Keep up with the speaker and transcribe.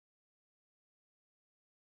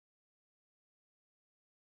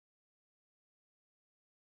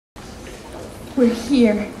We're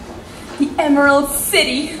here, the Emerald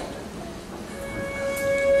City.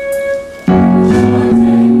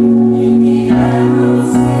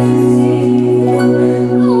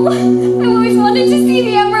 Oh, I've always wanted to see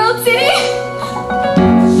the Emerald City.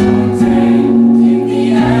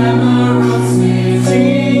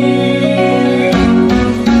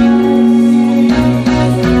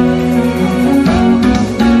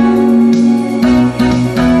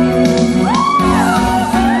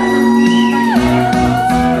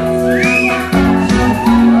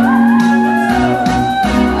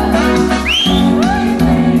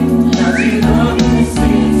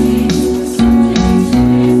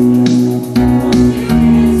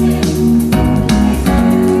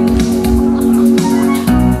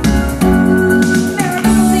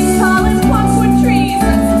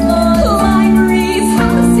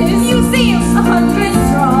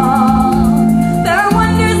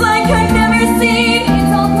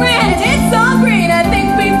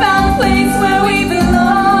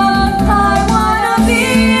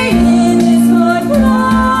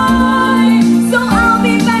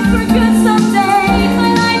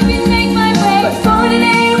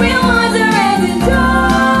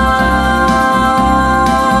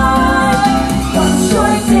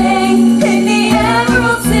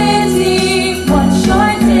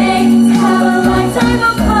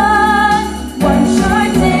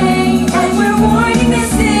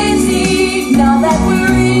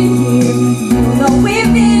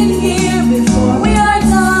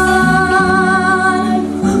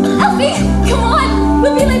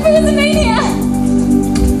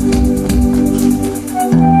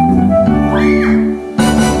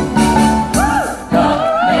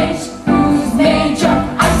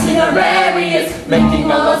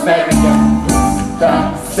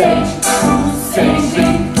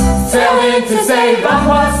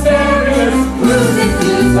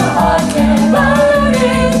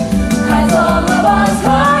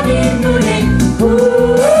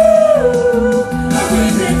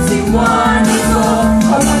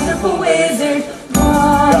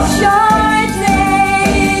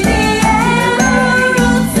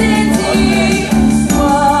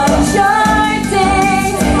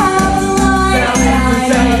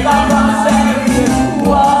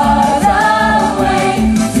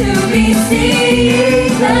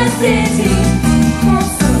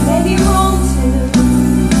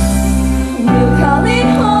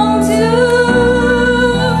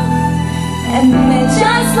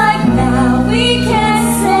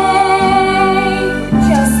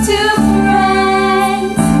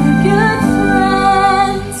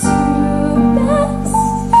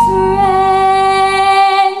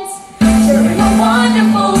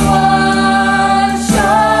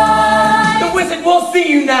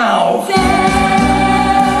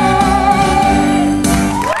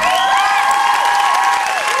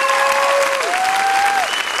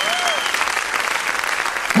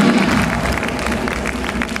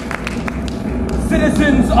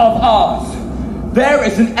 Citizens of Oz, there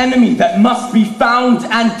is an enemy that must be found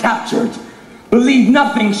and captured. Believe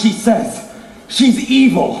nothing she says. She's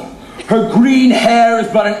evil. Her green hair is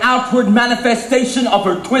but an outward manifestation of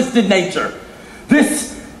her twisted nature.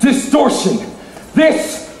 This distortion,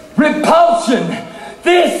 this repulsion,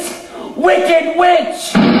 this wicked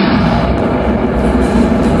witch!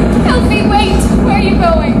 Help me, wait! Where are you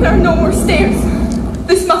going? There are no more stairs.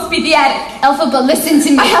 This must be the attic. Elphaba, listen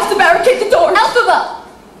to me. I have to barricade the door. Elphaba!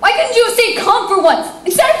 Why couldn't you stay calm for once,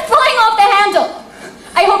 instead of flying off the handle?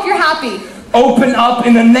 I hope you're happy. Open up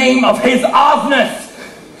in the name of his Ozness!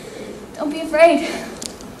 Don't be afraid.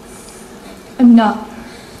 I'm not.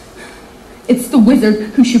 It's the wizard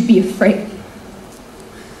who should be afraid.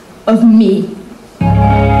 Of me.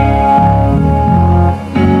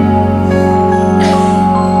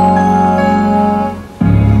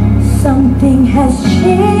 Something has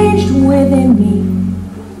changed within me.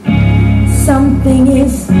 Something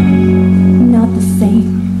is not the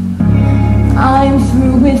same. I'm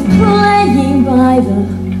through with playing by the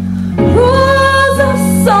rules of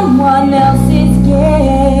someone else's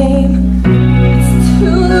game. It's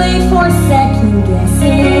too late for second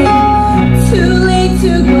guessing. Too late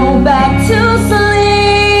to go back to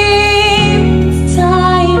sleep.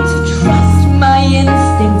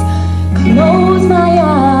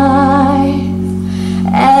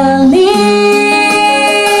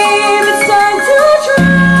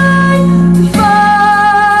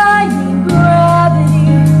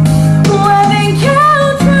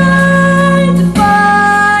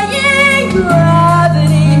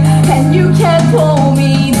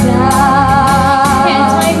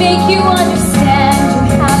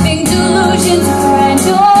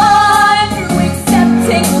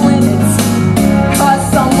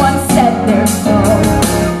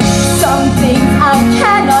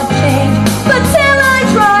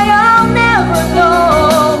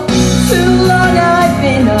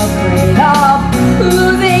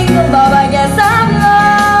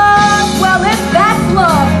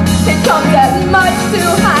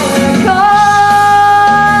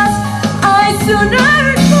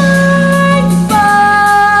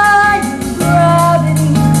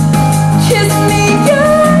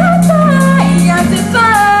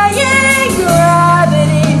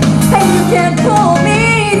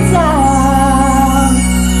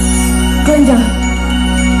 Glinda,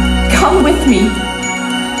 come with me.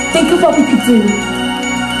 Think of what we could do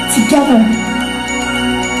together.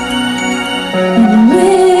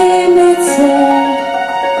 Unlimited.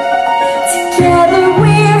 Together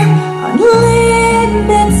we're unlimited.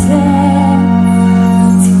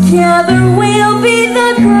 Together we'll be the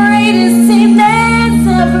greatest team there's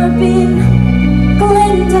ever been.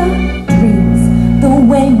 Glinda dreams the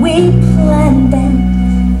way we planned them.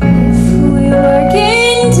 If we work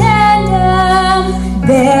in tandem,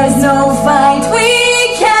 there's no fight we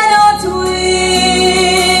cannot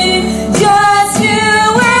win. Just you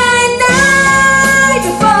and I,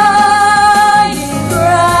 defying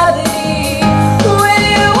gravity. With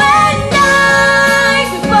you and I,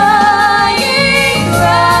 defying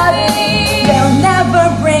gravity. They'll never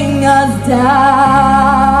bring us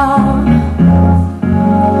down.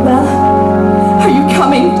 Well, are you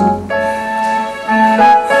coming?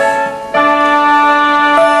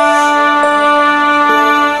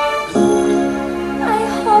 I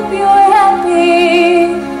hope you're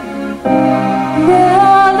happy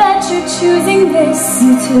now that you're choosing this,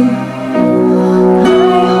 you too. I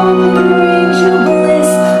hope it brings you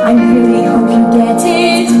bliss. I really hope you get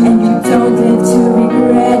it and you don't live to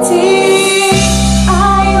regret it. I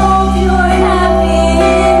hope you're happy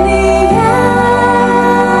in the end.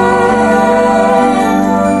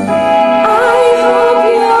 I hope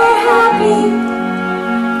you're happy,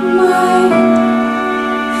 my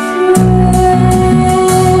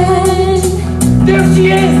friend. There she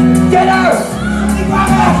is! Get her!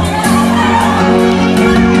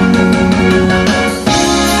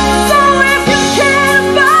 So if you can't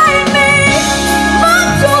find me, look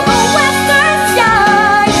to the western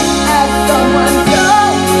sky. As someone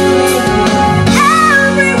told me,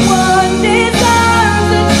 everyone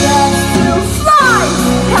deserves a chance to fly.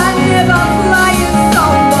 I never fly it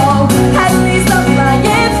solo, at least I'm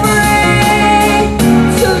flying free.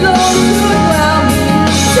 To those who dwell me,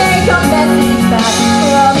 take a message back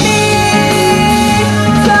from me.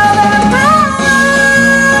 Tell them I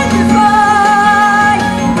defy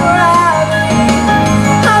gravity.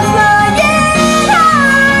 I'm flying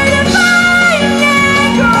high, defying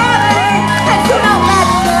gravity. And so now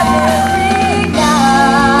let's never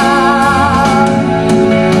down.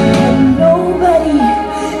 Nobody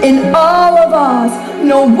in all of Oz,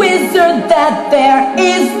 no wizard that there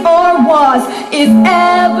is or was, is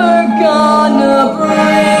ever gonna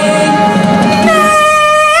bring